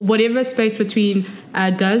Whatever Space Between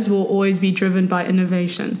does will always be driven by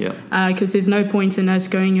innovation. Because there's no point in us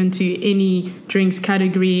going into any drinks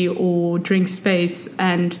category or drink space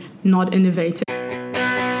and not innovating.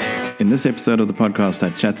 In this episode of the podcast, I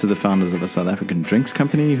chat to the founders of a South African drinks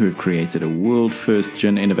company who have created a world-first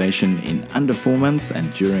gin innovation in under 4 months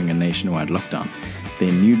and during a nationwide lockdown.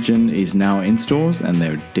 Their new gin is now in stores and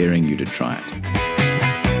they're daring you to try it.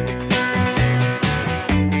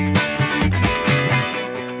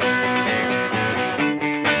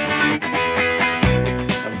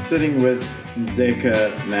 I'm sitting with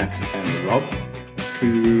Nzeka, Nat, and Rob,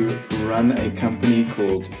 who run a company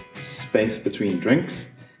called Space Between Drinks.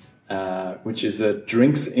 Which is a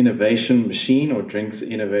drinks innovation machine or drinks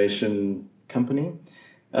innovation company.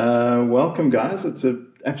 Welcome, guys. It's an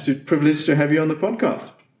absolute privilege to have you on the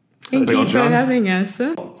podcast. Thank you for having us.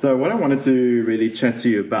 So what I wanted to really chat to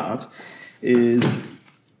you about is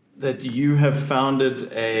that you have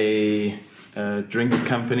founded a drinks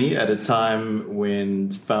company at a time when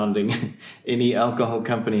founding any alcohol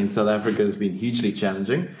company in South Africa has been hugely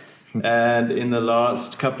challenging. And in the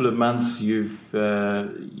last couple of months, you've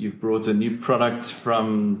brought a new product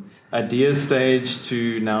from idea stage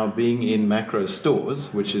to now being in Macro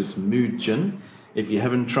stores, which is Mood Gin. If you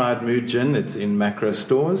haven't tried Mood Gin, it's in Macro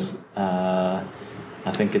stores. I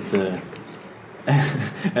think it's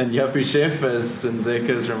and Yapi Chef, as Nzeka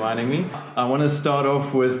is reminding me. I want to start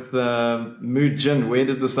off with Mood Gin. Where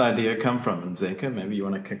did this idea come from, Nzeka? Maybe you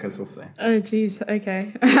want to kick us off there. Oh, geez.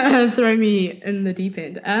 Okay. Throw me in the deep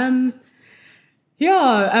end.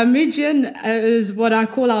 Mood Gin is what I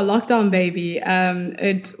call our lockdown baby.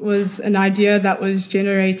 It was an idea that was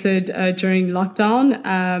generated during lockdown,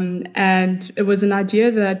 and it was an idea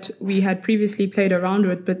that we had previously played around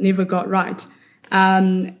with but never got right.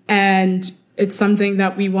 And it's something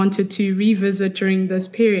that we wanted to revisit during this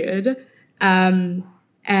period. We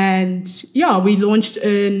launched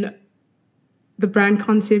in the brand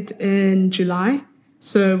concept in July.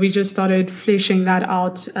 So we just started fleshing that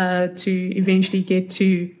out to eventually get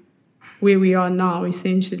to where we are now,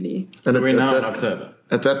 essentially. And so we're now in October.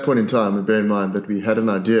 At that point in time, and bear in mind that we had an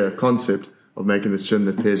idea, a concept of making this gin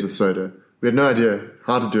that pairs with soda. We had no idea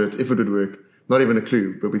how to do it, if it would work, not even a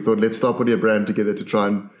clue. But we thought, let's start putting a brand together to try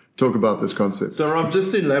and talk about this concept. So Rob,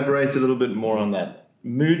 just to elaborate a little bit more on that.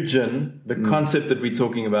 Mood Gin, the concept that we're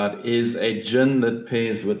talking about, is a gin that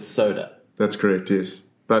pairs with soda. That's correct, yes.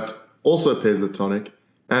 But also pairs with tonic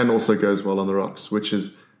and also goes well on the rocks,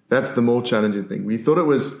 that's the more challenging thing. We thought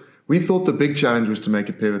the big challenge was to make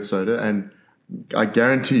it pair with soda, and I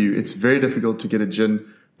guarantee you it's very difficult to get a gin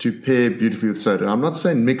to pair beautifully with soda. I'm not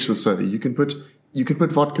saying mix with soda. You can put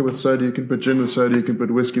vodka with soda, you can put gin with soda, you can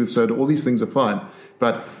put whiskey with soda, all these things are fine.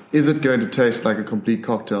 But is it going to taste like a complete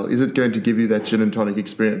cocktail? Is it going to give you that gin and tonic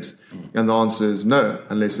experience? And the answer is no,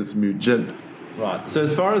 unless it's Mood Gin. Right. So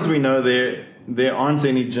as far as we know, there aren't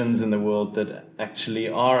any gins in the world that actually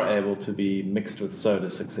are able to be mixed with soda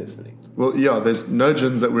successfully. Well, yeah, there's no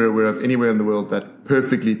gins that we're aware of anywhere in the world that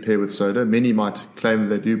perfectly pair with soda. Many might claim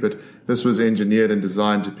that they do, but this was engineered and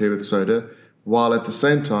designed to pair with soda, while at the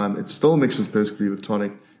same time it still mixes perfectly with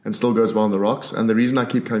tonic and still goes well on the rocks. And the reason I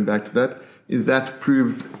keep coming back to that is that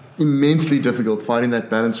proved immensely difficult, finding that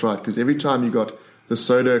balance right, because every time you got the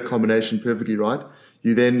soda combination perfectly right,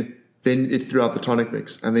 you then it threw out the tonic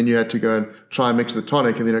mix, and then you had to go and try and mix the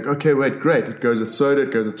tonic, and then like, okay, wait, great, it goes with soda,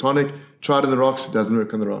 it goes with tonic, try it on the rocks, it doesn't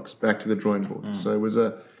work on the rocks, back to the drawing board. So it was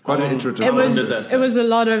quite an iterative It was a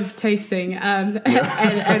lot of tasting, and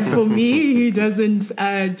for me, who doesn't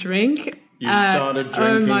drink, you started drinking.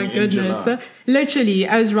 Oh my goodness! So, literally,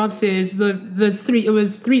 as Rob says, it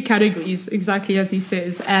was three categories, exactly as he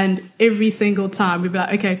says, and every single time we'd be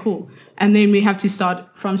like, okay, cool, and then we have to start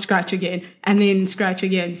from scratch again, and then scratch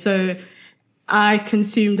again. So I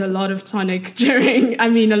consumed a lot of tonic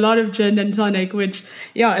a lot of gin and tonic, which,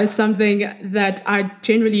 is something that I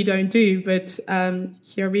generally don't do, but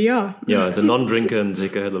here we are. Yeah, as a non-drinker,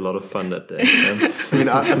 Nzeka had a lot of fun that day.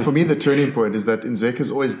 For me, the turning point is that Nzeka's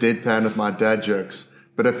always deadpan with my dad jokes,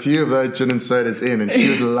 but a few of those gin and sodas in, and she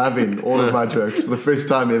was loving all of my jokes for the first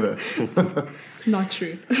time ever. Not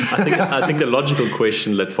true. I think the logical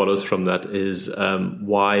question that follows from that is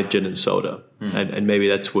why gin and soda? And maybe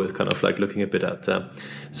that's worth kind of like looking a bit at.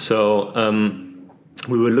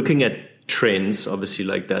 We were looking at trends, obviously,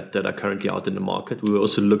 like that are currently out in the market. We were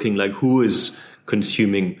also looking like who is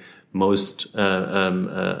consuming most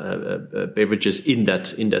beverages in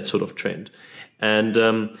that sort of trend. And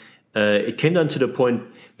it came down to the point,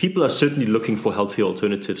 people are certainly looking for healthy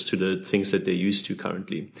alternatives to the things that they're used to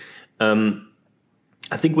currently.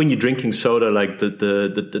 I think when you're drinking soda, like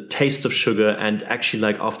the taste of sugar, and actually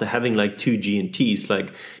like after having like 2 G&Ts,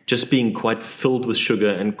 like just being quite filled with sugar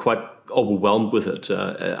and quite overwhelmed with it,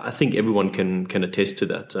 I think everyone can attest to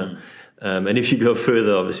that. And if you go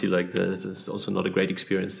further, obviously, like there's also not a great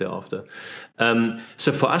experience thereafter.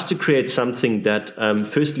 So for us to create something that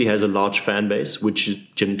firstly has a large fan base, which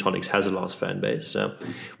gin and tonics has a large fan base,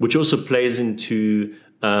 which also plays into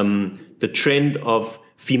the trend of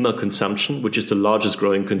female consumption, which is the largest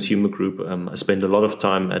growing consumer group. I spent a lot of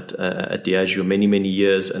time at Diageo many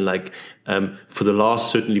years, and like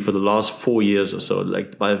certainly for the last 4 years or so,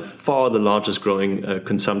 like by far the largest growing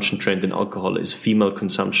consumption trend in alcohol is female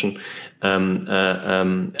consumption, and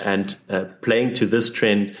playing to this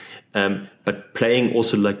trend, but playing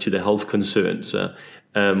also like to the health concerns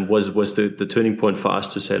was the turning point for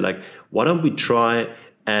us to say, like, why don't we try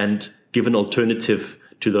and give an alternative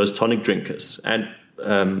to those tonic drinkers and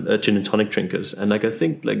gin and tonic drinkers. And like I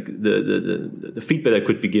think like the feedback that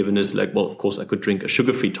could be given is like, well, of course I could drink a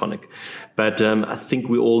sugar-free tonic, but I think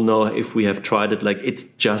we all know if we have tried it, like it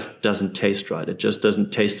just doesn't taste right. It just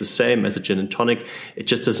doesn't taste the same as a gin and tonic. It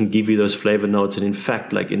just doesn't give you those flavor notes, and in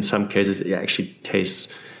fact, like in some cases, it actually tastes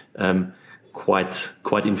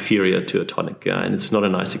quite inferior to a tonic, and it's not a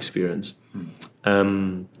nice experience.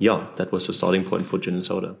 That was the starting point for gin and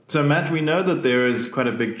soda. So Matt, we know that there is quite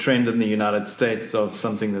a big trend in the United States of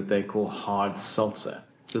something that they call hard seltzer.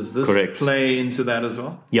 Does this play into that as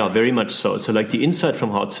well? Yeah, very much so. So like the insight from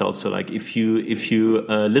hard seltzer, like if you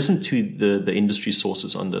listen to the industry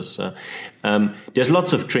sources on this, there's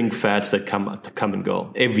lots of drink fads that come and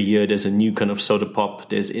go. Every year there's a new kind of soda pop.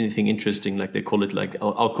 There's anything interesting, like they call it like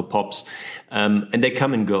alco pops, and they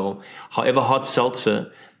come and go. However, hard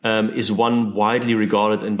seltzer is one widely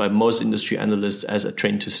regarded and by most industry analysts as a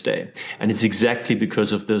trend to stay. And it's exactly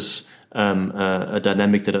because of this a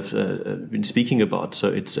dynamic that I've been speaking about. So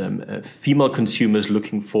it's female consumers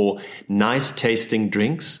looking for nice tasting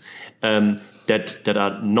drinks that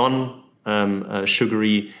are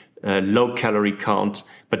non-sugary, low calorie count,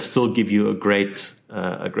 but still give you a great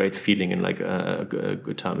feeling and like a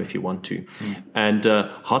good time if you want to. And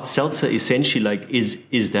hard seltzer essentially like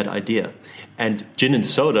is that idea. And gin and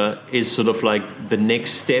soda is sort of like the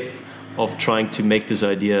next step of trying to make this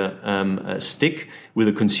idea stick with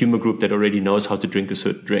a consumer group that already knows how to drink a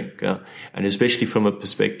certain drink. And especially from a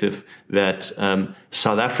perspective that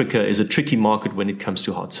South Africa is a tricky market when it comes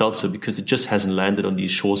to hard seltzer because it just hasn't landed on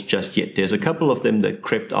these shores just yet. There's a couple of them that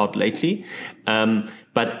crept out lately.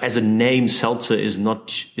 But as a name, seltzer is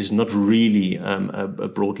not really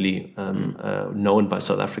broadly known by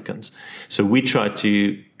South Africans. So we try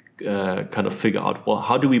to kind of figure out, well,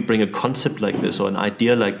 how do we bring a concept like this or an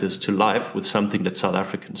idea like this to life with something that South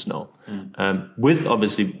Africans know? With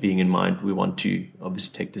obviously being in mind, we want to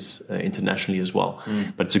obviously take this internationally as well.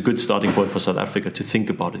 But it's a good starting point for South Africa to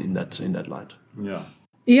think about it in that light.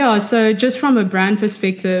 Yeah. So just from a brand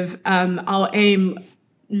perspective, our aim,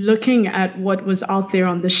 looking at what was out there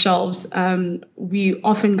on the shelves, we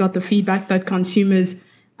often got the feedback that consumers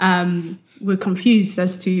were confused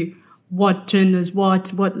as to what gin is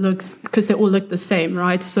what looks, because they all look the same,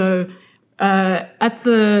 right? So at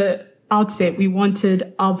the outset, we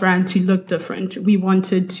wanted our brand to look different. We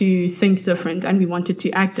wanted to think different, and we wanted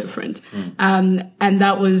to act different. And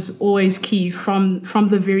that was always key from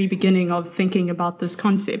the very beginning of thinking about this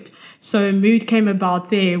concept. So Mood came about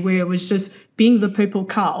there, where it was just being the purple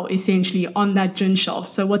cow, essentially, on that gin shelf.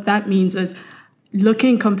 So what that means is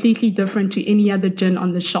looking completely different to any other gin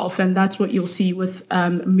on the shelf. And that's what you'll see with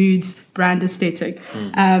Mood's brand aesthetic.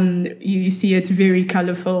 You see it's very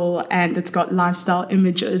colorful and it's got lifestyle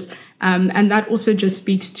images. And that also just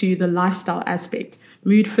speaks to the lifestyle aspect.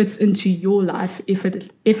 Mood fits into your life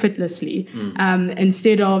effortlessly.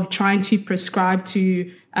 Instead of trying to prescribe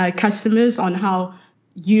to customers on how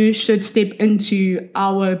you should step into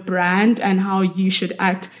our brand and how you should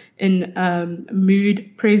act in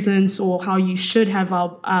mood presence or how you should have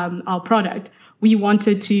our product. We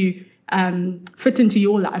wanted to fit into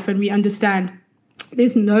your life, and we understand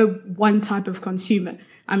there's no one type of consumer.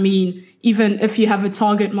 I mean, even if you have a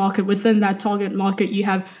target market, within that target market, you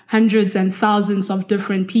have hundreds and thousands of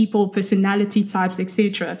different people, personality types,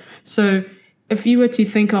 etc. So if you were to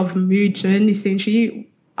think of Mood Gin, essentially,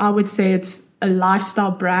 I would say it's a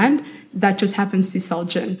lifestyle brand that just happens to sell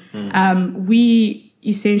gin. We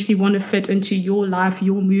essentially want to fit into your life,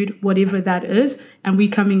 your mood, whatever that is, and we're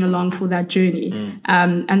coming along for that journey.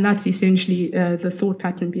 And that's essentially the thought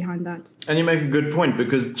pattern behind that. And you make a good point,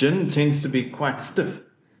 because gin tends to be quite stiff.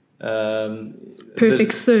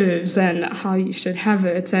 perfect serves and how you should have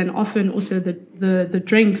it, and often also the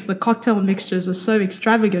drinks, the cocktail mixtures are so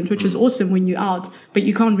extravagant, which is awesome when you're out, but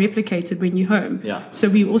you can't replicate it when you're home. Yeah. So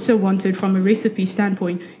we also wanted, from a recipe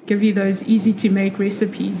standpoint, give you those easy to make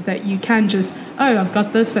recipes that you can just, I've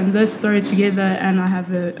got this and this, throw it together, and I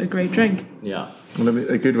have a great drink. Yeah. Well,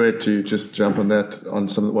 a good way to just jump on that, on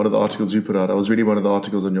one of the articles you put out. I was reading one of the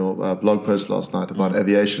articles on your blog post last night about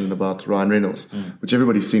aviation and about Ryan Reynolds, which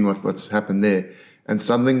everybody's seen what's happened there. And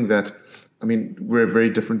something that, I mean, we're a very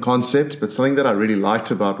different concept, but something that I really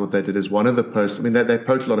liked about what they did is one of the posts, I mean, they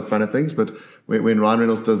poke a lot of fun at things, but when Ryan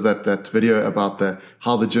Reynolds does that video about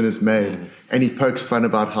how the gin is made, and he pokes fun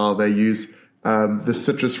about how they use the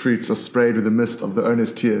citrus fruits are sprayed with the mist of the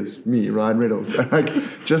owner's tears. Me, Ryan Reynolds. Like,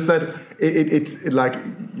 just that it's like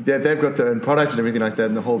they've got their own product and everything like that,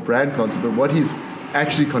 and the whole brand concept. But what he's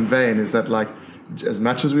actually conveying is that, like, as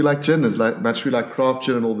much as we like gin, as much as we like craft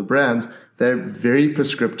gin and all the brands, they're very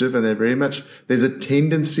prescriptive, and they're very much, there's a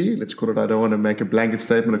tendency, let's call it, I don't want to make a blanket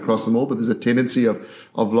statement across them all, but there's a tendency of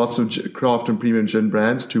lots of craft and premium gin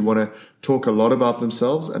brands to want to talk a lot about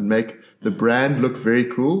themselves and make the brand look very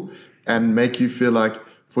cool, and make you feel like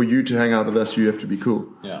for you to hang out with us, you have to be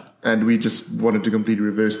cool. Yeah. And we just wanted to completely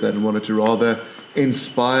reverse that and wanted to rather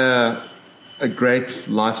inspire a great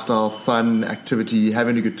lifestyle, fun activity,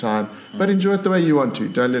 having a good time, but enjoy it the way you want to.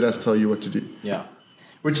 Don't let us tell you what to do. Yeah.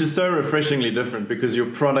 Which is so refreshingly different, because your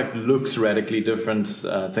product looks radically different.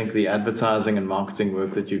 I think the advertising and marketing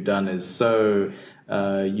work that you've done is so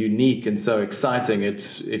unique and so exciting.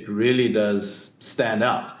 It really does stand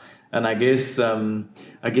out. And I guess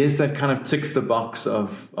that kind of ticks the box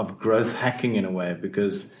of growth hacking in a way,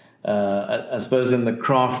 because I suppose in the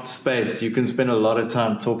craft space, you can spend a lot of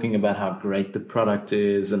time talking about how great the product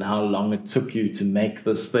is and how long it took you to make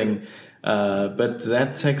this thing. But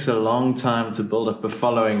that takes a long time to build up a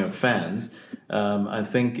following of fans. I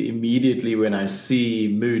think immediately when I see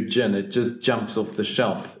Mood Gin, it just jumps off the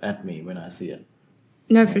shelf at me when I see it.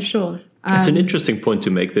 No, for sure. It's an interesting point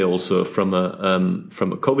to make there also from a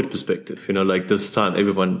COVID perspective. You know, like this time,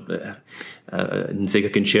 everyone,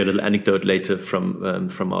 Nzeka can share a little anecdote later from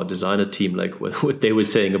our designer team, like what they were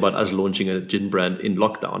saying about us launching a gin brand in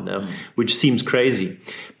lockdown now, which seems crazy.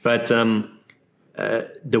 But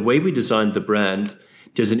the way we designed the brand,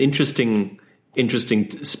 there's an interesting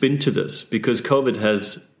spin to this, because COVID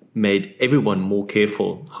has made everyone more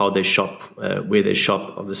careful how they shop, where they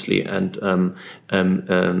shop, obviously, and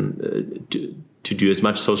to do as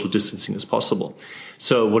much social distancing as possible.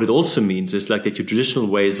 So what it also means is like that your traditional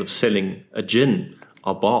ways of selling a gin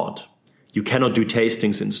are barred. You cannot do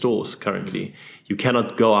tastings in stores currently. You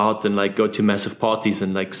cannot go out and like go to massive parties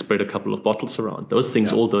and like spread a couple of bottles around. Those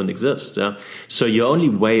things all don't exist. Yeah? So your only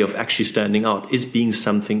way of actually standing out is being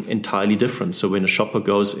something entirely different. So when a shopper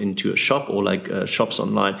goes into a shop or like shops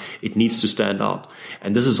online, it needs to stand out.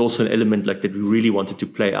 And this is also an element like that we really wanted to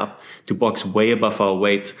play up, to box way above our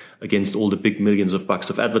weight against all the big millions of bucks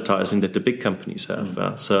of advertising that the big companies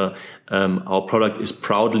have. So our product is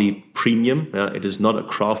proudly premium. It is not a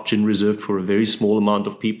craft gin reserved for a very small amount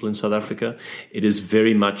of people in South Africa. It is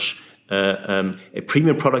very much a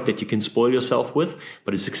premium product that you can spoil yourself with,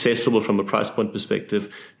 but it's accessible from a price point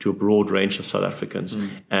perspective to a broad range of South Africans.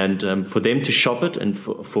 And for them to shop it, and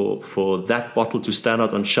for that bottle to stand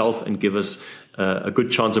out on shelf and give us a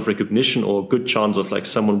good chance of recognition, or a good chance of like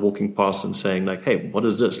someone walking past and saying like, "Hey, what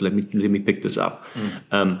is this? Let me pick this up."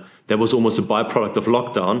 That was almost a byproduct of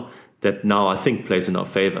lockdown that now I think plays in our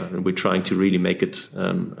favor, and we're trying to really make it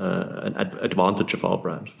an advantage of our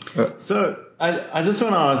brand. So I just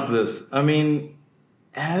want to ask this. I mean,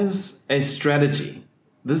 as a strategy,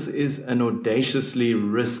 this is an audaciously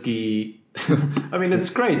risky, I mean, it's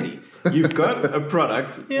crazy. You've got a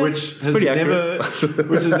product which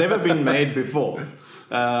has never been made before.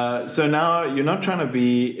 So now you're not trying to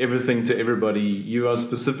be everything to everybody. You are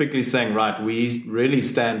specifically saying, right, we really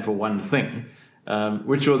stand for one thing.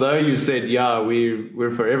 Which, although you said,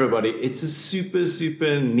 we're for everybody, it's a super,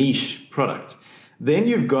 super niche product. Then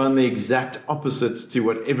you've gone the exact opposite to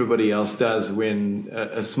what everybody else does when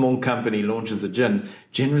a small company launches a gin.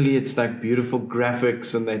 Generally, it's like beautiful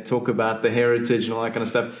graphics and they talk about the heritage and all that kind of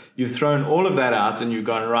stuff. You've thrown all of that out and you've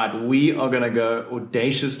gone, right, we are going to go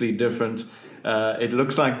audaciously different. It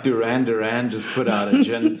looks like Duran Duran just put out a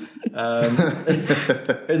gin.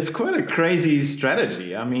 It's quite a crazy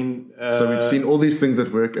strategy. I mean, so we've seen all these things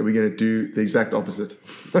that work, and we're going to do the exact opposite.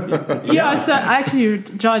 Yeah. So actually,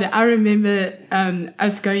 John, I remember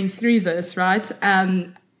us going through this, right?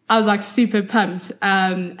 I was like super pumped,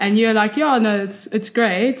 and you're like, "Yeah, no, it's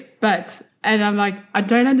great," but And I'm like, I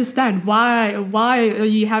don't understand. Why are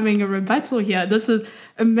you having a rebuttal here? This is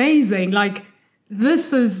amazing. Like,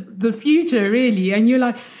 this is the future, really. And you're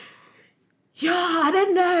like, yeah, I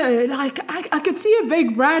don't know. Like, I could see a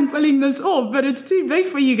big brand pulling this off, but it's too big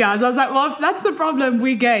for you guys. I was like, well, if that's the problem,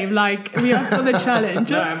 we game. Like, we are for the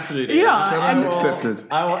challenge. No, absolutely. Yeah. Challenge accepted.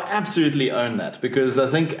 I will absolutely own that, because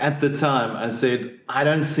I think at the time I said, I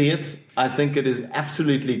don't see it. I think it is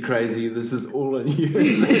absolutely crazy. This is all on you.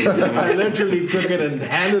 I literally took it and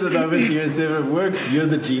handed it over to you and said, if it works, you're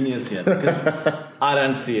the genius here, because I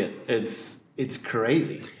don't see it. It's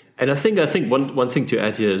crazy. And I think one thing to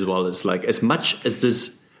add here as well is, like, as much as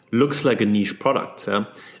this looks like a niche product,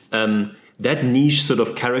 that niche sort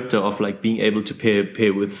of character of like being able to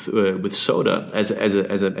pair with soda as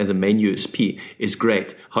a main USP is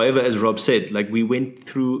great. However, as Rob said, like, we went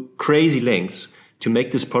through crazy lengths to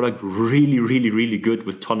make this product really, really, really good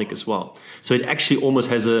with tonic as well. So it actually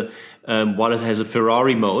almost has while it has a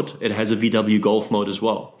Ferrari mode, it has a VW Golf mode as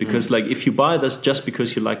well. Because like, if you buy this just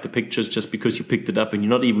because you like the pictures, just because you picked it up and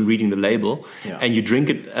you're not even reading the label, and you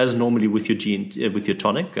drink it as normally with your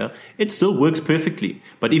tonic, it still works perfectly.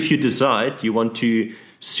 But if you decide you want to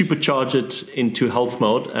supercharge it into health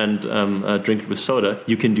mode and drink it with soda,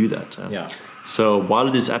 you can do that. So while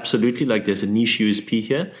it is absolutely like there's a niche USP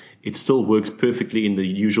here, it still works perfectly in the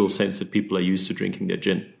usual sense that people are used to drinking their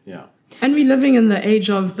gin. Yeah. And we're living in the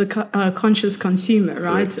age of the conscious consumer,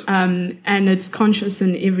 right? And it's conscious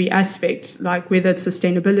in every aspect, like whether it's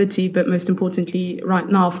sustainability, but most importantly, right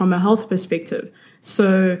now, from a health perspective.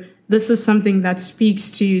 So this is something that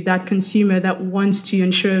speaks to that consumer that wants to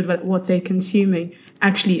ensure that what they're consuming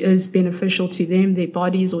actually is beneficial to them, their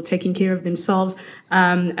bodies, or taking care of themselves.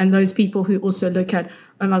 And those people who also look at,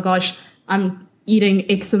 oh my gosh, I'm eating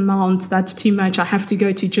X amount, that's too much, I have to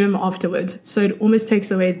go to gym afterwards. So it almost takes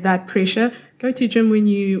away that pressure. Go to gym when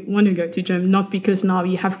you want to go to gym, not because now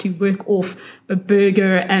you have to work off a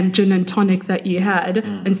burger and gin and tonic that you had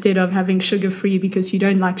instead of having sugar-free because you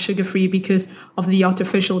don't like sugar-free because of the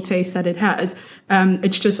artificial taste that it has.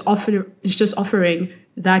 It's just offering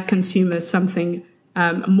that consumer something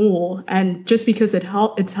more, and just because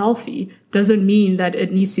it's healthy doesn't mean that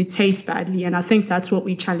it needs to taste badly. And I think that's what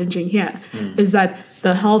we're challenging here, is that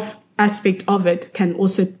the health aspect of it can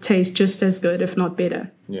also taste just as good, if not better.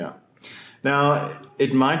 Yeah. Now,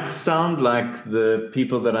 it might sound like the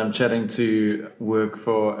people that I'm chatting to work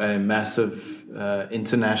for a massive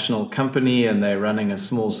international company and they're running a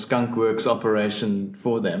small skunk works operation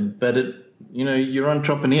for them, but you're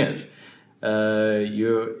entrepreneurs.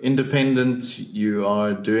 You're independent, you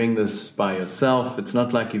are doing this by yourself. It's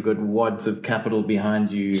not like you've got wads of capital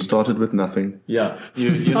behind you. Started with nothing. Yeah.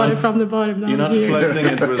 Started from the bottom. You're not floating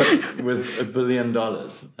it with $1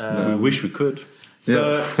 billion. We wish we could.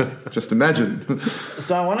 So, just imagine.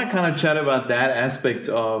 So I want to kind of chat about that aspect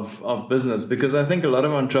of business, because I think a lot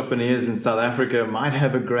of entrepreneurs in South Africa might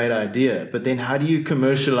have a great idea, but then how do you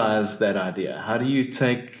commercialize that idea? How do you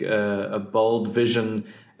take a bold vision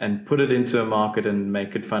and put it into a market and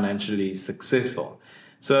make it financially successful?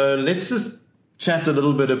 So let's just chat a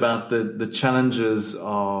little bit about the challenges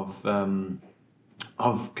of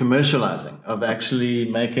commercializing, of actually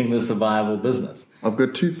making this a viable business. I've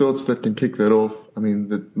got two thoughts that can kick that off. I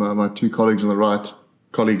mean, my two colleagues on the right,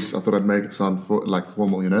 I thought I'd make it sound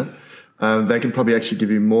formal, they can probably actually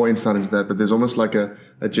give you more insight into that, but there's almost like a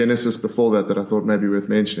genesis before that I thought maybe worth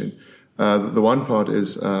mentioning. The one part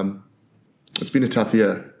is, it's been a tough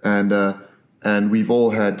year, and we've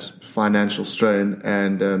all had financial strain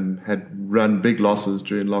and had run big losses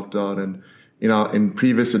during lockdown, and in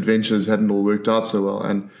previous adventures hadn't all worked out so well.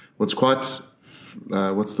 And what's quite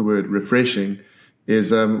refreshing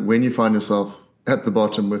is when you find yourself at the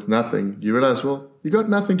bottom with nothing, you realize, well, you got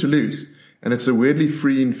nothing to lose. And it's a weirdly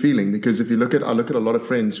freeing feeling, because if I look at a lot of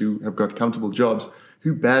friends who have got comfortable jobs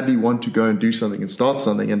who badly want to go and do something and start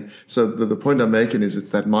something. And so the point I'm making is it's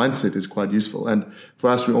that mindset is quite useful. And for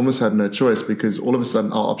us, we almost had no choice, because all of a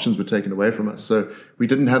sudden our options were taken away from us. So we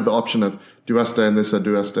didn't have the option of, do I stay in this or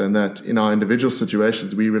do I stay in that? In our individual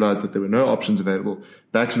situations, we realized that there were no options available.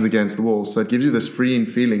 Backs is against the wall. So it gives you this freeing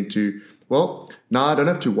feeling to, well, now I don't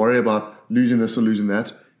have to worry about losing this or losing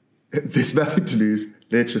that. There's nothing to lose.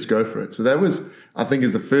 Let's just go for it. So that was, I think,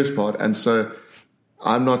 is the first part. And so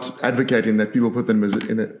I'm not advocating that people put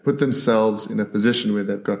themselves in a position where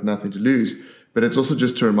they've got nothing to lose, but it's also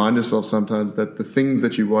just to remind yourself sometimes that the things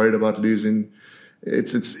that you're worried about losing,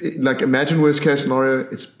 it's like, imagine worst case scenario,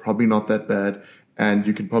 it's probably not that bad, and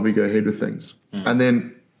you can probably go ahead with things. And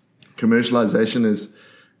then commercialization is,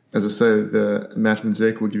 as I say, Matt and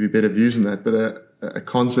Zek will give you better views on that, but a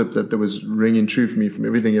concept that was ringing true for me from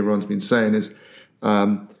everything everyone's been saying is,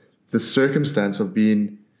 the circumstance of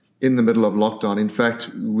being in the middle of lockdown. In fact,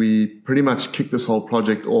 we pretty much kicked this whole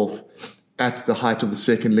project off at the height of the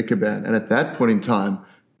second liquor ban. And at that point in time,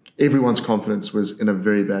 everyone's confidence was in a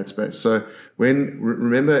very bad space. So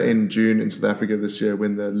remember in June in South Africa this year,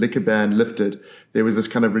 when the liquor ban lifted, there was this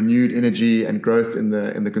kind of renewed energy and growth in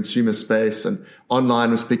the consumer space, and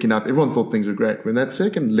online was picking up. Everyone thought things were great. When that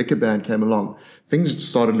second liquor ban came along, things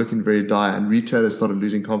started looking very dire and retailers started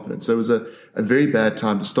losing confidence. So it was a very bad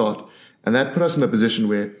time to start. And that put us in a position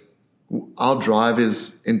where our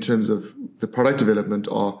drivers in terms of the product development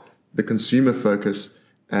are the consumer focus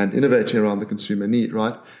and innovating around the consumer need,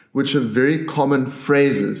 right? Which are very common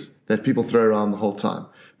phrases that people throw around the whole time.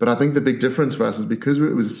 But I think the big difference for us is because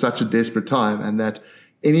it was such a desperate time, and that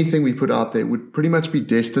anything we put out there would pretty much be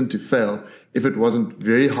destined to fail if it wasn't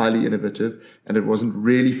very highly innovative and it wasn't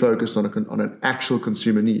really focused on an actual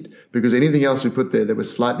consumer need. Because anything else we put there that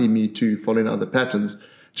was slightly Me Too, following other patterns,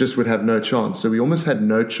 just would have no chance. So we almost had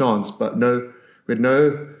no chance, we had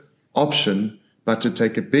no option but to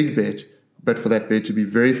take a big bet, but for that bet to be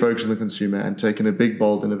very focused on the consumer and taking a big,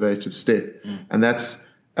 bold, innovative step. And that's,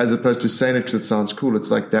 as opposed to saying it because it sounds cool, it's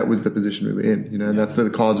like that was the position we were in, and that's the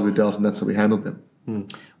cards we were dealt, and that's how we handled them.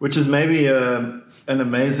 Which is maybe an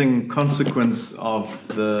amazing consequence of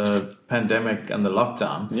the pandemic and the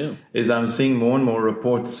lockdown. Is I'm seeing more and more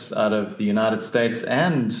reports out of the United States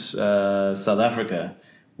and South Africa,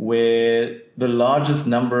 where the largest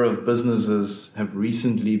number of businesses have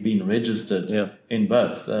recently been registered in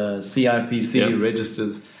both. CIPC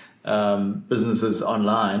registers businesses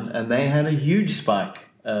online, and they had a huge spike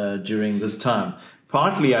during this time.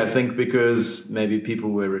 Partly, I think, because maybe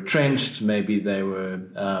people were retrenched, maybe they were,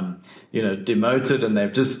 demoted, and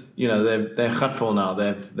they've just, they're gutful now.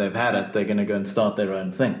 They've had it. They're going to go and start their own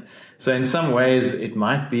thing. So in some ways, it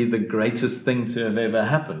might be the greatest thing to have ever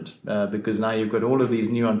happened, because now you've got all of these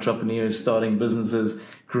new entrepreneurs starting businesses,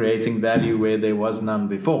 creating value where there was none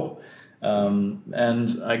before.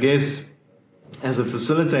 And I guess as a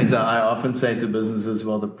facilitator, I often say to businesses,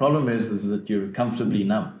 well, the problem is that you're comfortably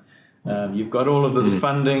numb. You've got all of this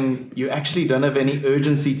funding. You actually don't have any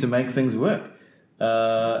urgency to make things work.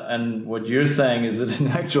 And what you're saying is that in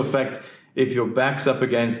actual fact, if your back's up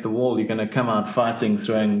against the wall, you're going to come out fighting,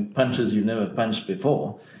 throwing punches you've never punched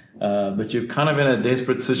before. But you're kind of in a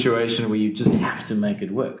desperate situation where you just have to make it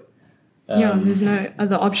work. There's no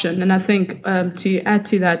other option. And I think to add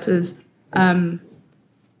to that is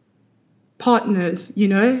partners,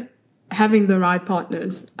 having the right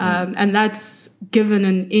partners. And that's given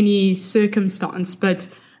in any circumstance, but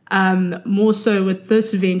more so with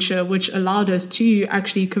this venture, which allowed us to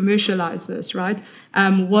actually commercialize this, right,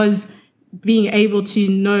 was being able to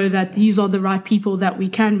know that these are the right people that we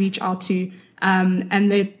can reach out to,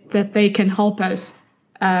 and that they can help us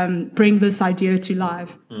bring this idea to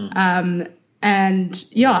life. And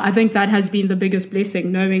I think that has been the biggest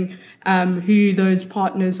blessing, knowing who those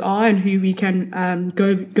partners are and who we can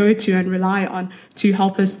go to and rely on to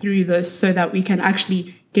help us through this, so that we can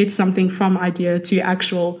actually get something from idea to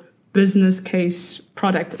actual business case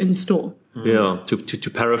product in store.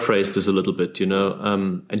 To paraphrase this a little bit,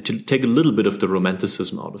 and to take a little bit of the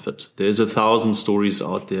romanticism out of it. There's 1,000 stories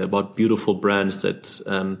out there about beautiful brands that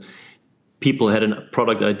people had a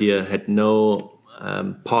product idea, had no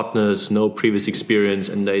partners, no previous experience,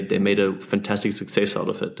 and they made a fantastic success out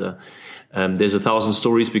of it. There's 1,000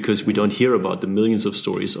 stories because we don't hear about the millions of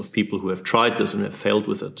stories of people who have tried this and have failed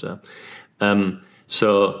with it.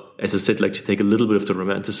 So, as I said, to take a little bit of the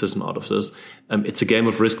romanticism out of this, it's a game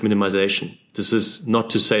of risk minimization. This is not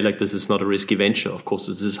to say this is not a risky venture. Of course,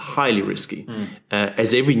 this is highly risky,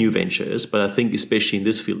 as every new venture is. But I think especially in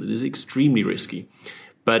this field, it is extremely risky.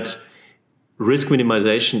 But risk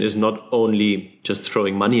minimization is not only just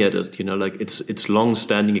throwing money at it, it's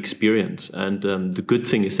long-standing experience. And the good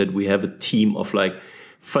thing is that we have a team of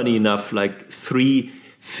funny enough, 3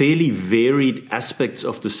 fairly varied aspects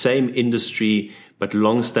of the same industry, but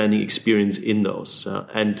long-standing experience in those,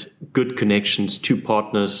 and good connections to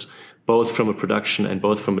partners, both from a production and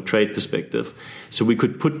both from a trade perspective. So we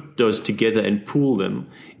could put those together and pool them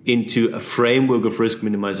into a framework of risk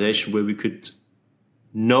minimization where we could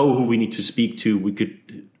know who we need to speak to. We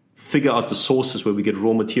could figure out the sources where we get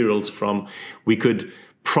raw materials from. We could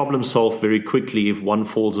problem solve very quickly if one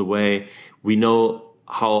falls away. We know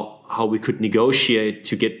how we could negotiate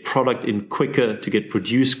to get product in quicker, to get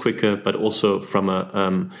produced quicker, but also from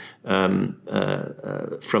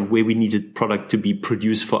from where we needed product to be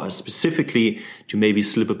produced for us specifically, to maybe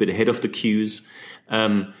slip a bit ahead of the queues.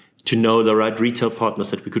 to know the right retail partners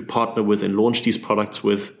that we could partner with and launch these products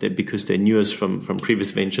with, because they knew us from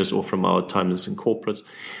previous ventures or from our times in corporate.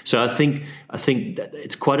 So I think that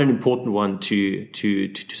it's quite an important one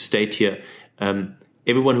to state here.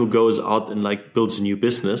 Everyone who goes out and like builds a new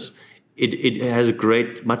business, it has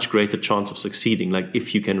a much greater chance of succeeding, like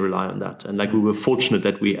if you can rely on that. And like we were fortunate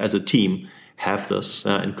that we as a team have this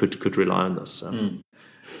and could rely on this.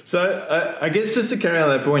 So I guess just to carry on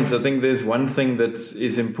that point, I think there's one thing that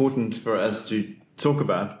is important for us to talk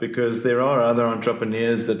about, because there are other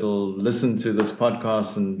entrepreneurs that will listen to this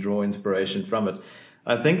podcast and draw inspiration from it.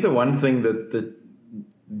 I think the one thing that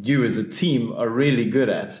you as a team are really good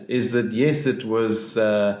at is that, yes, it was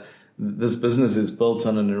this business is built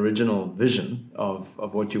on an original vision of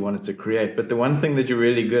what you wanted to create. But the one thing that you're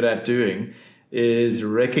really good at doing is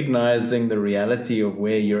recognizing the reality of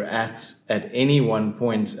where you're at any one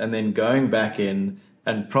point, and then going back in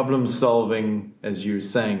and problem solving, as you were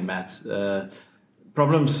saying, Matt,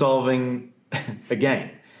 problem solving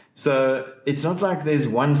again. So it's not like there's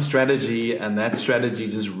one strategy and that strategy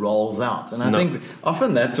just rolls out. And I think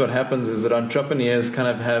often that's what happens, is that entrepreneurs kind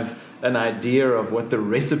of have an idea of what the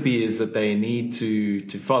recipe is that they need to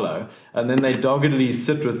follow, and then they doggedly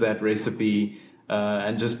sit with that recipe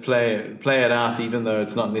and just play it out, even though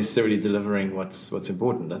it's not necessarily delivering what's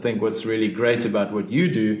important. I think what's really great about what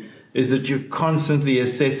you do is that you're constantly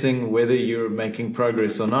assessing whether you're making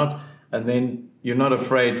progress or not, and then you're not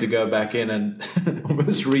afraid to go back in and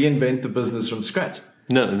almost reinvent the business from scratch.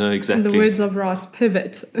 No, exactly. In the words of Ross,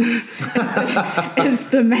 pivot is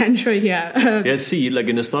the mantra here. Yeah, see, like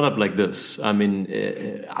in a startup like this, I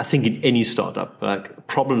mean, I think in any startup, like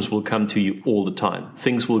problems will come to you all the time.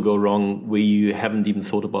 Things will go wrong where you haven't even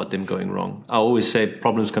thought about them going wrong. I always say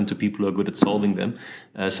problems come to people who are good at solving them.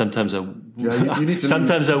 Sometimes I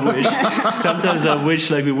wish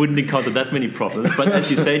like we wouldn't encounter that many problems. But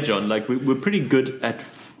as you say, John, like we're pretty good at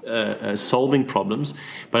solving problems,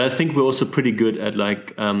 but I think we're also pretty good at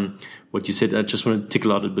like what you said. I just want to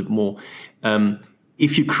tickle out a bit more.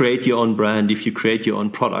 If you create your own brand, if you create your own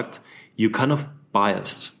product, you're kind of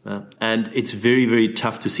biased, and it's very, very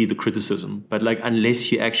tough to see the criticism. But like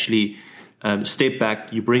unless you actually step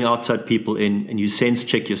back, you bring outside people in, and you sense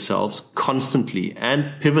check yourselves constantly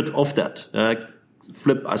and pivot off that.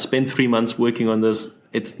 I spent 3 months working on this.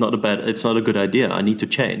 It's not a good idea. I need to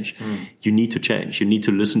change. You need to change. You need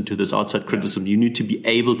to listen to this outside criticism. You need to be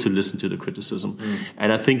able to listen to the criticism.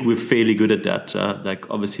 And I think we're fairly good at that. Like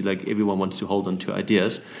obviously, like everyone wants to hold on to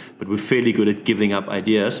ideas, but we're fairly good at giving up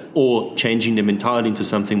ideas or changing them entirely into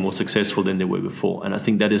something more successful than they were before. And I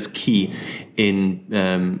think that is key in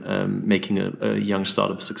making a young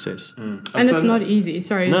startup a success. And it's not easy.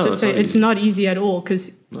 It's not easy at all,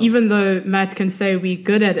 because even though Matt can say we're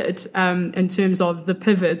good at it in terms of the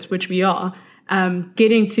pivot, which we are,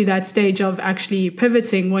 getting to that stage of actually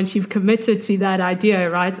pivoting once you've committed to that idea,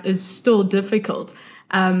 right, is still difficult.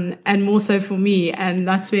 And more so for me. And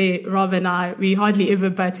that's where Rob and I, we hardly ever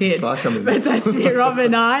butt heads. But that's where Rob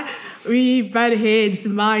and I, we butt heads,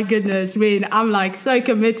 my goodness, when I'm like so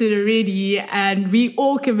committed already and we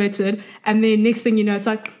all committed. And then next thing you know, it's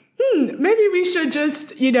like, maybe we should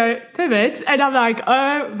just, pivot. And I'm like,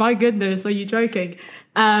 oh my goodness, are you joking?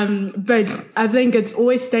 But I think it's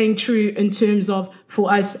always staying true in terms of,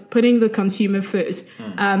 for us, putting the consumer first.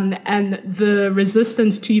 And the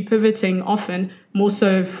resistance to pivoting often more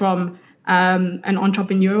so from an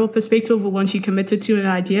entrepreneurial perspective, or once you're committed to an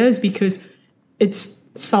idea, is because it's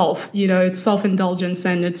it's self-indulgence,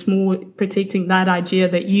 and it's more protecting that idea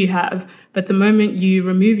that you have. But the moment you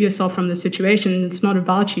remove yourself from the situation, it's not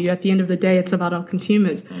about you. At the end of the day, it's about our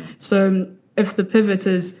consumers. So if the pivot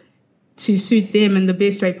is to suit them in the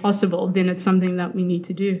best way possible, then it's something that we need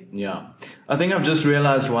to do. Yeah. I think I've just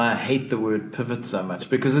realized why I hate the word pivot so much,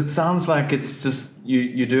 because it sounds like it's just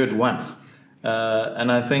you do it once.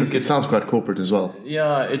 And I think it sounds quite corporate as well.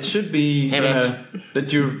 Yeah, it should be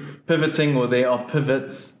that you're pivoting, or there are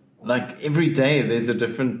pivots. Like every day, there's a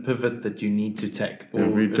different pivot that you need to take.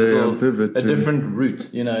 Every day I'm pivoting. A different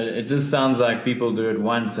route. It just sounds like people do it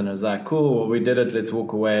once and it's like, cool, well, we did it, let's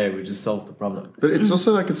walk away, we just solved the problem. But it's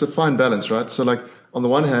also like it's a fine balance, right? So like on the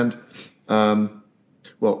one hand,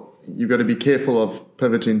 you've got to be careful of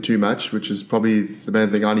pivoting too much, which is probably the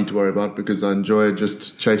main thing I need to worry about, because I enjoy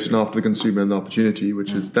just chasing after the consumer and the opportunity,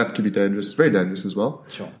 which is, that could be dangerous, very dangerous as well.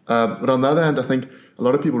 Sure. But on the other hand, I think a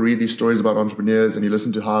lot of people read these stories about entrepreneurs, and you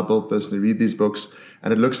listen to how I built this, and you read these books,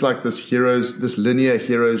 and it looks like this linear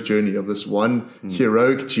hero's journey of this one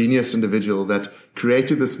heroic genius individual that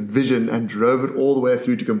created this vision and drove it all the way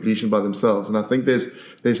through to completion by themselves. And I think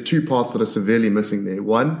there's two parts that are severely missing there.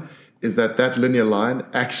 One is that linear line,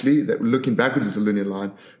 actually, that looking backwards is a linear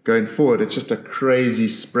line. Going forward, it's just a crazy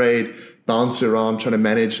sprayed bounce around, trying to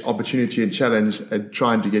manage opportunity and challenge and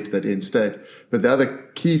trying to get to that end state. But the other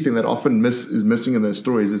key thing that often is missing in those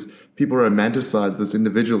stories is people romanticize this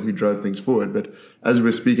individual who drove things forward. But as we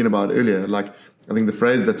were speaking about earlier, like, I think the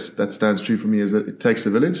phrase that stands true for me is that it takes a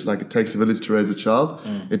village. Like, it takes a village to raise a child.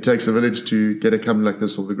 It takes a village to get a company like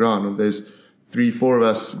this off the ground. And there's 3-4 of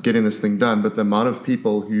us getting this thing done, but the amount of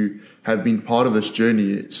people who have been part of this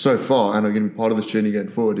journey so far and are going to be part of this journey going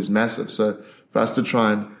forward is massive. So for us to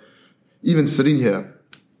try and, even sitting here,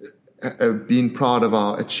 being proud of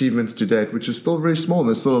our achievements to date, which is still very small, and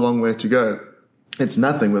there's still a long way to go. It's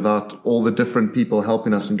nothing without all the different people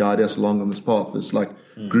helping us and guiding us along on this path, this like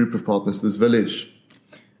group of partners, this village.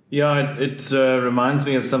 Yeah, it reminds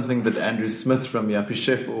me of something that Andrew Smith from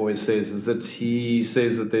Yuppiechef always says, is that he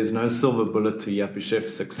says that there's no silver bullet to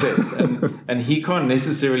Yuppiechef's success. And he can't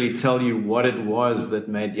necessarily tell you what it was that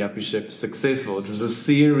made Yuppiechef successful. It was a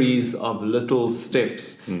series of little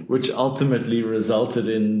steps which ultimately resulted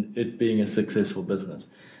in it being a successful business.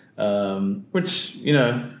 Which, you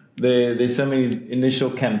know, there's so many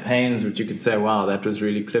initial campaigns which you could say, wow, that was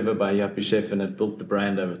really clever by Yuppiechef and it built the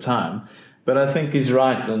brand over time. But I think he's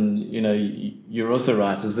right, and you know, you're also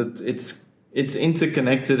right, is that it's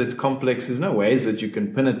interconnected, it's complex. There's no ways that you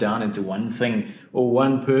can pin it down into one thing or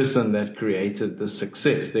one person that created the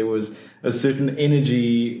success. There was a certain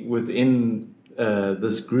energy within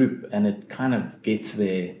this group, and it kind of gets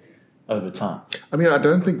there over time. I mean, I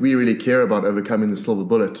don't think we really care about overcoming the silver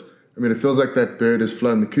bullet. I mean, it feels like that bird has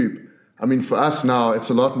flown the coop. I mean, for us now, it's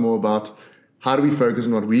a lot more about how do we focus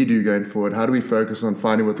on what we do going forward? How do we focus on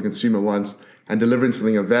finding what the consumer wants and delivering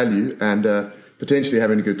something of value and potentially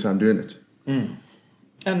having a good time doing it?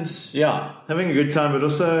 And yeah, having a good time, but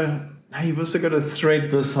also now you've also got to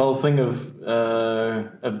thread this whole thing of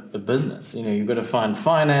a business. You know, you've got to find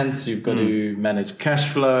finance, you've got to manage cash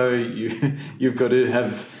flow, you've got to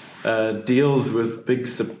have deals with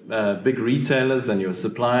big retailers and your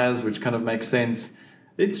suppliers, which kind of makes sense.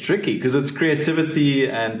 It's tricky because it's creativity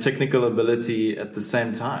and technical ability at the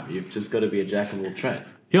same time. You've just got to be a jack of all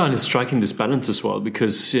trades. Yeah, and it's striking this balance as well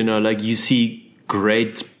because, you know, like you see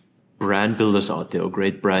great brand builders out there or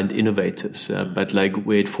great brand innovators. But like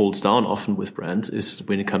where it falls down often with brands is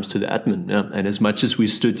when it comes to the admin. Yeah? And as much as we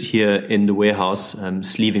stood here in the warehouse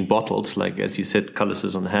sleeving bottles, like as you said,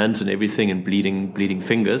 calluses on hands and everything and bleeding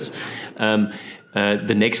fingers,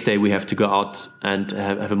 the next day we have to go out and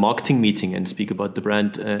have a marketing meeting and speak about the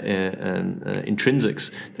brand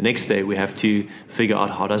intrinsics. The next day we have to figure out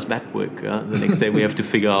how does that work. The next day we have to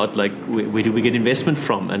figure out like where do we get investment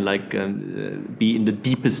from and like be in the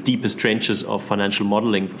deepest trenches of financial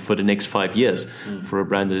modeling for the next 5 years for a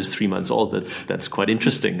brand that is 3 months old. That's quite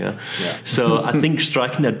interesting. Yeah? So I think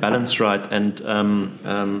striking that balance right and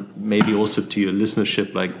maybe also to your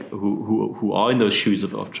listenership, like who are in those shoes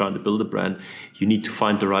of trying to build a brand. You need to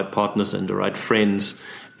find the right partners and the right friends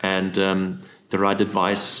and the right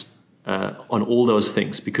advice on all those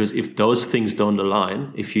things. Because if those things don't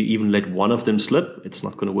align, if you even let one of them slip, it's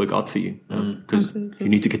not going to work out for you. Because you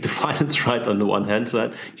need to get the finance right on the one hand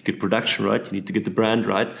side, you get production right, you need to get the brand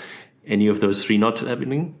right. Any of those three not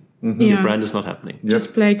happening, your brand is not happening.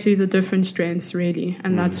 Just play to the different strengths, really.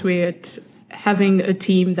 And that's where having a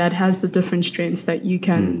team that has the different strengths that you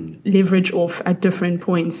can leverage off at different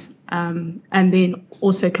points, and then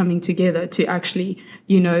also coming together to actually,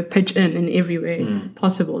 you know, pitch in every way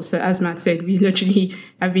possible. So as Matt said, we literally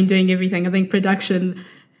have been doing everything. I think production,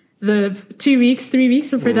 the 3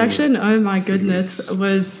 weeks of production, oh my goodness,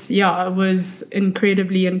 was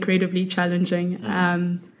incredibly challenging.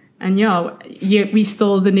 And yet we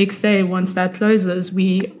still, the next day, once that closes,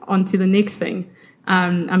 we on to the next thing.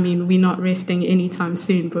 I mean, we're not resting anytime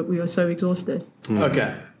soon, but we are so exhausted.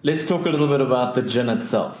 Okay, let's talk a little bit about the gin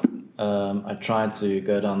itself. I tried to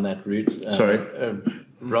go down that route.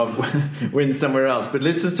 Rob went somewhere else, but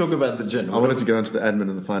let's just talk about the gin. I wanted to get into the admin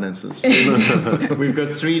and the finances. We've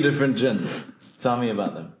got 3 different gins. Tell me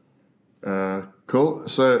about them. Cool.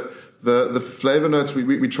 So the flavor notes,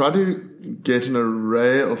 we try to get an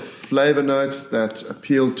array of flavor notes that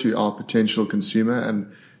appeal to our potential consumer.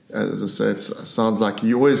 And as I say, it sounds like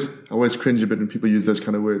I always cringe a bit when people use those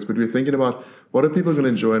kind of words, but we're thinking about what are people going to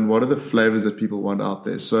enjoy and what are the flavors that people want out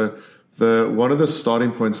there. So one of the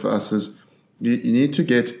starting points for us is you need to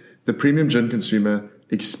get the premium gin consumer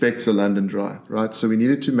expects a London Dry, right? So we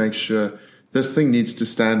needed to make sure this thing needs to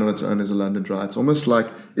stand on its own as a London Dry. It's almost like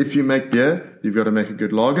if you make beer, you've got to make a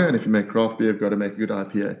good lager, and if you make craft beer, you've got to make a good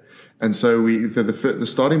IPA. And so the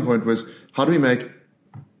starting point was, how do we make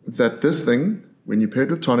that this thing when you pair it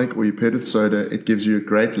with tonic or you pair it with soda, it gives you a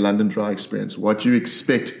great London Dry experience, what you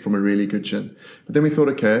expect from a really good gin. But then we thought,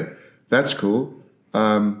 okay, that's cool.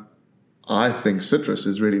 I think citrus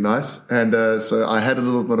is really nice. And so I had a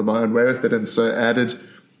little bit of my own way with it, and so added,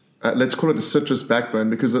 let's call it a citrus backbone,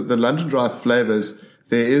 because the London Dry flavors,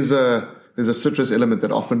 there's a citrus element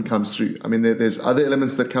that often comes through. I mean, there's other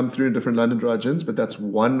elements that come through in different London Dry gins, but that's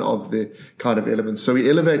one of the kind of elements. So we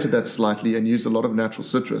elevated that slightly and used a lot of natural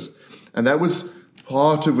citrus. And that was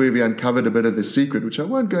part of where we uncovered a bit of the secret, which I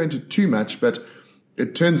won't go into too much, but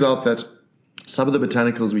it turns out that some of the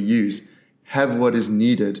botanicals we use have what is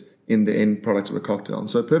needed in the end product of a cocktail. And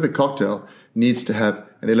so a perfect cocktail needs to have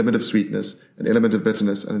an element of sweetness, an element of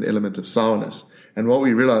bitterness, and an element of sourness. And what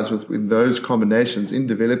we realized with those combinations in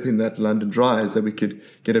developing that London Dry is that we could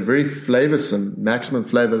get a very flavorsome, maximum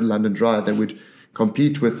flavor London Dry that would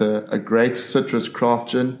compete with a great citrus craft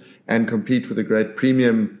gin and compete with a great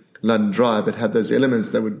premium London Dry, but had those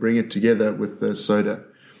elements that would bring it together with the soda.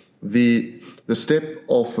 The step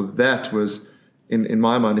off of that was, in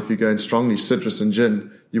my mind, if you're going strongly citrus and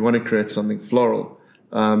gin, you want to create something floral.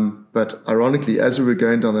 But ironically, as we were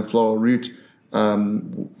going down the floral route,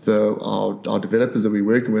 our developers that we're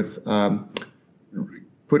working with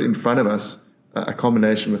put in front of us a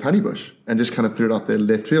combination with honeybush and just kind of threw it out there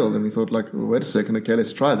left field. And we thought, like, well, wait a second, okay,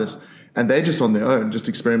 let's try this. And they just on their own just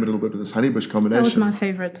experimented a little bit with this honeybush combination. That was my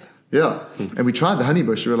favorite. Yeah. And we tried the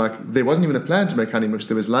honeybush. We were like, there wasn't even a plan to make honeybush.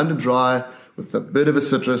 There was London Dry with a bit of a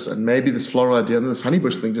citrus and maybe this floral idea. And then this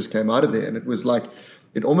honeybush thing just came out of there. And it was like,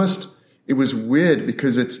 it was weird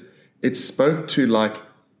because it spoke to like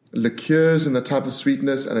liqueurs and the type of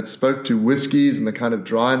sweetness, and it spoke to whiskeys and the kind of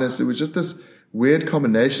dryness. It was just this weird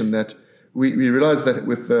combination that we realized that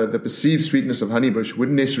with the perceived sweetness of honeybush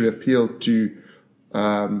wouldn't necessarily appeal to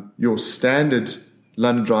your standard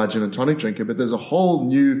London Dry gin and tonic drinker, but there's a whole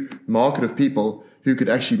new market of people who could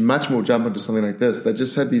actually much more jump into something like this. That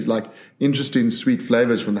just had these like interesting sweet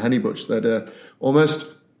flavors from the honeybush that almost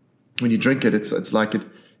when you drink it, it's like it.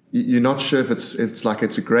 You're not sure if it's like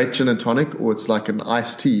it's a great gin and tonic or it's like an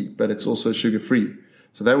iced tea, but it's also sugar free.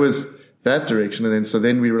 So that was that direction, and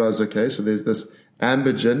then we realized, okay, so there's this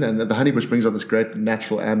amber gin, and the honeybush brings out this great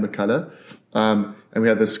natural amber color. And we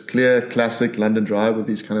had this clear, classic London Dry with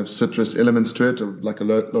these kind of citrus elements to it, of like a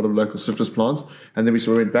lot of local citrus plants. And then we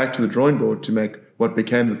sort of went back to the drawing board to make what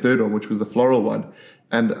became the third one, which was the floral one.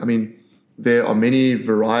 And I mean, there are many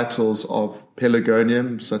varietals of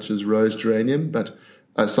pelargonium, such as rose geranium, but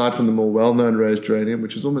aside from the more well-known rose geranium,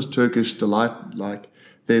 which is almost Turkish delight-like,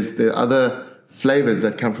 there are other flavors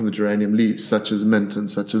that come from the geranium leaves, such as mint and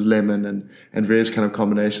such as lemon and various kind of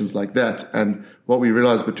combinations like that. And what we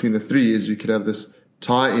realized between the three is you could have this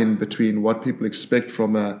tie-in between what people expect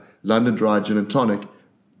from a London Dry gin and tonic,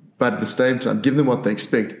 but at the same time give them what they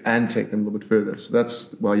expect and take them a little bit further. So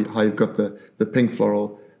that's how you've got the pink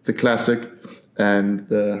floral, the classic, and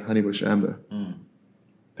the honeybush amber.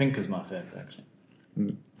 Pink is my favorite, actually.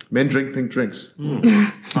 Men drink pink drinks.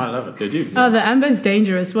 I love it. They do. Oh, the amber is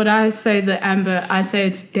dangerous. What I say, the amber, I say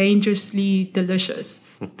it's dangerously delicious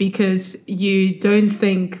because you don't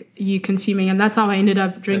think you're consuming, and that's how I ended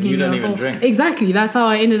up drinking. You don't even drink. Exactly. That's how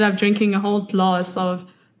I ended up drinking a whole glass of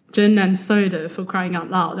gin and soda, for crying out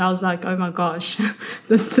loud. I was like, oh my gosh,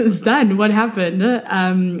 this is done. What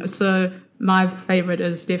happened? So my favorite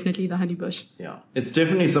is definitely the honeybush. Yeah, it's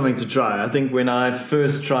definitely something to try. I think when I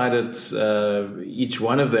first tried it, each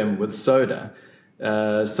one of them with soda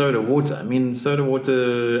water. I mean, soda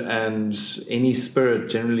water and any spirit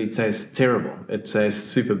generally tastes terrible. It tastes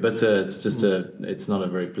super bitter. It's just it's not a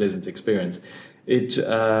very pleasant experience. It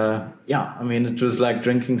was like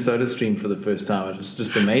drinking SodaStream for the first time. It was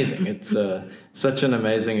just amazing. It's such an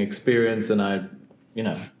amazing experience, and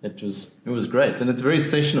it was great, and it's very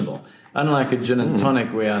sessionable. Unlike a gin and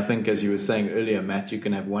tonic, where I think, as you were saying earlier, Matt, you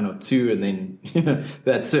can have one or two and then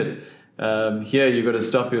that's it. Here, you've got to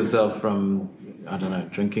stop yourself from,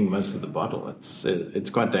 drinking most of the bottle. It's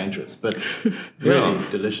quite dangerous, but really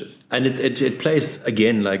delicious. And it plays,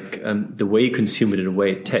 again, like the way you consume it and the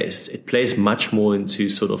way it tastes. It plays much more into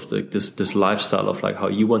sort of this lifestyle of like how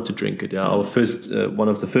you want to drink it. Our first, one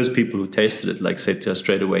of the first people who tasted it, like said to us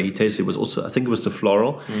straight away, he tasted it was also, I think it was the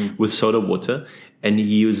floral with soda water. And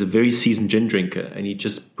he was a very seasoned gin drinker, and he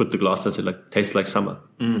just put the glass and said, like, tastes like summer.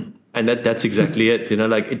 And that's exactly it.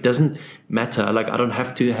 Like, it doesn't matter. Like, I don't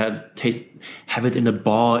have to have it in a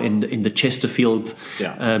bar in the Chesterfield,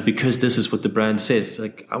 because this is what the brand says.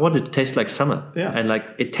 Like, I want it to taste like summer. Yeah. And like,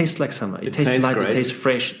 it tastes like summer. It tastes light, it tastes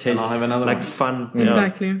fresh, it tastes like fun.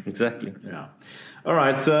 Exactly. Exactly. Yeah. All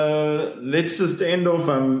right, so let's just end off.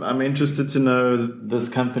 I'm interested to know this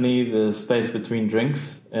company, the space between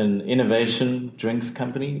drinks, an innovation drinks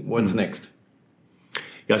company. What's next?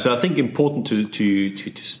 Yeah, so I think important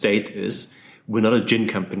to state is we're not a gin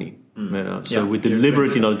company. You know? So we're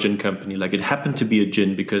deliberately not a gin company. Like, it happened to be a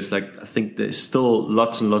gin because, like, I think there's still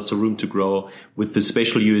lots and lots of room to grow with the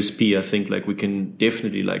special USP. I think, like, we can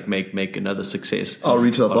definitely, like, make another success. Our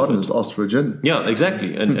retail partners asked for a gin. Yeah,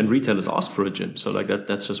 exactly. And retailers asked for a gin. So, like,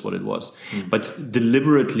 that's just what it was. But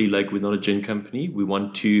deliberately, like, we're not a gin company. We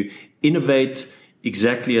want to innovate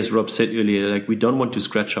exactly as Rob said earlier. Like, we don't want to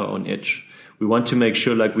scratch our own itch. We want to make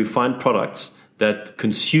sure, like, we find products that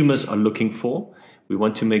consumers are looking for. We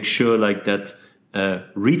want to make sure, like, that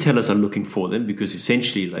retailers are looking for them, because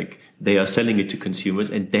essentially, like, they are selling it to consumers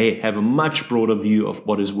and they have a much broader view of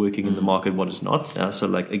what is working in the market, what is not. So,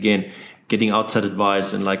 like, again, getting outside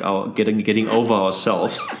advice and, like, getting over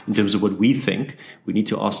ourselves in terms of what we think. We need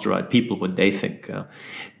to ask the right people what they think.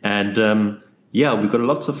 Yeah, we've got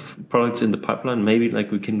lots of products in the pipeline. Maybe, like,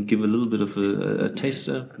 we can give a little bit of a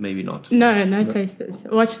taster. Maybe not. No tasters.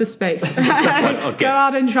 Watch the space. Go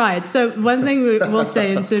out and try it. So one thing we will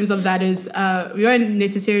say in terms of that is we won't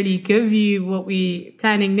necessarily give you what we're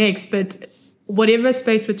planning next, but whatever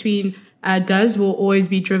space between does will always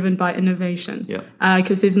be driven by innovation. Yeah.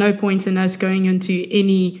 Because there's no point in us going into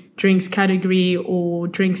any drinks category or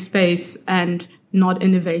drink space and not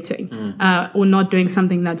innovating or not doing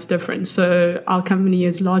something that's different. So our company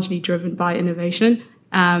is largely driven by innovation.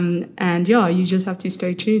 And yeah, you just have to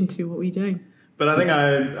stay tuned to what we're doing. But I think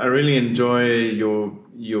I really enjoy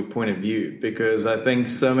your point of view, because I think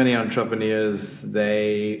so many entrepreneurs,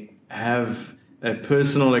 they have a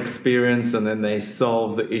personal experience and then they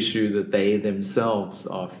solve the issue that they themselves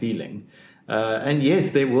are feeling. And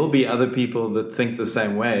yes, there will be other people that think the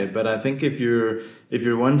same way. But I think if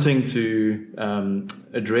you're wanting to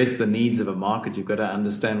address the needs of a market, you've got to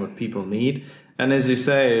understand what people need. And as you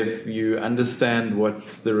say, if you understand what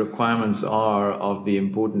the requirements are of the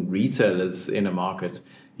important retailers in a market,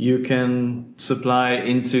 you can supply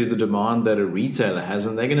into the demand that a retailer has,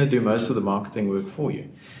 and they're going to do most of the marketing work for you.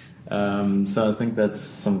 So I think that's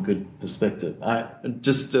some good perspective.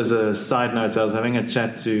 Just as a side note, I was having a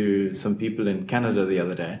chat to some people in Canada the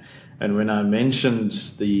other day, and when I mentioned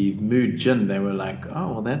the Mood Gin, they were like,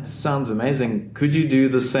 "Oh, well, that sounds amazing. Could you do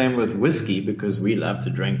the same with whiskey? Because we love to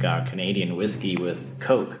drink our Canadian whiskey with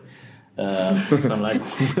Coke." So I'm like,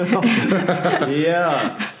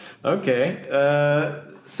 yeah, okay.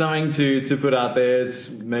 Something to put out there. It's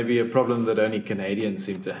maybe a problem that only Canadians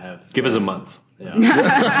seem to have. Give us a month.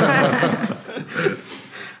 Yeah.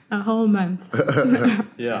 A whole month.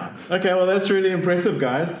 Yeah. Okay. Well, that's really impressive,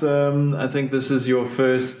 guys. I think this is your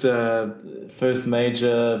first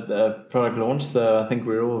major product launch, so I think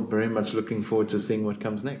we're all very much looking forward to seeing what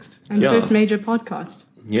comes next. And first major podcast.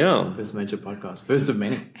 Yeah. First major podcast. First of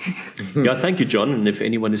many. Yeah, thank you, John. And if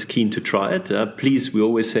anyone is keen to try it, please, we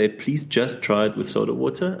always say, please just try it with soda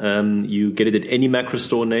water. You get it at any macro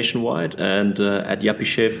store nationwide and at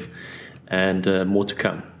Yuppiechef, and more to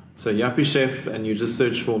come. So Yuppiechef, and you just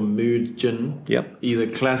search for Mood Gin. Yep. Either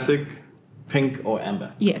classic, pink, or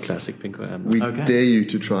amber. Yes. Classic pink or amber. We dare you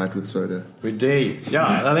to try it with soda. We dare you.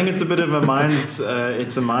 Yeah, I think it's a bit of a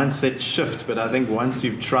mindset shift, but I think once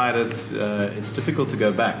you've tried it, it's difficult to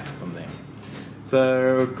go back from there.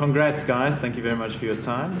 So congrats, guys. Thank you very much for your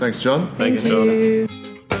time. Thanks, John. Thank you.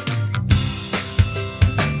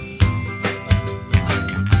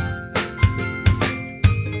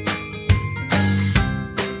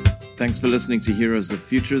 Thanks for listening to Heroes of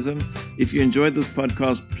Futurism. If you enjoyed this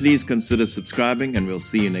podcast, please consider subscribing, and we'll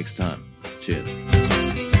see you next time. Cheers.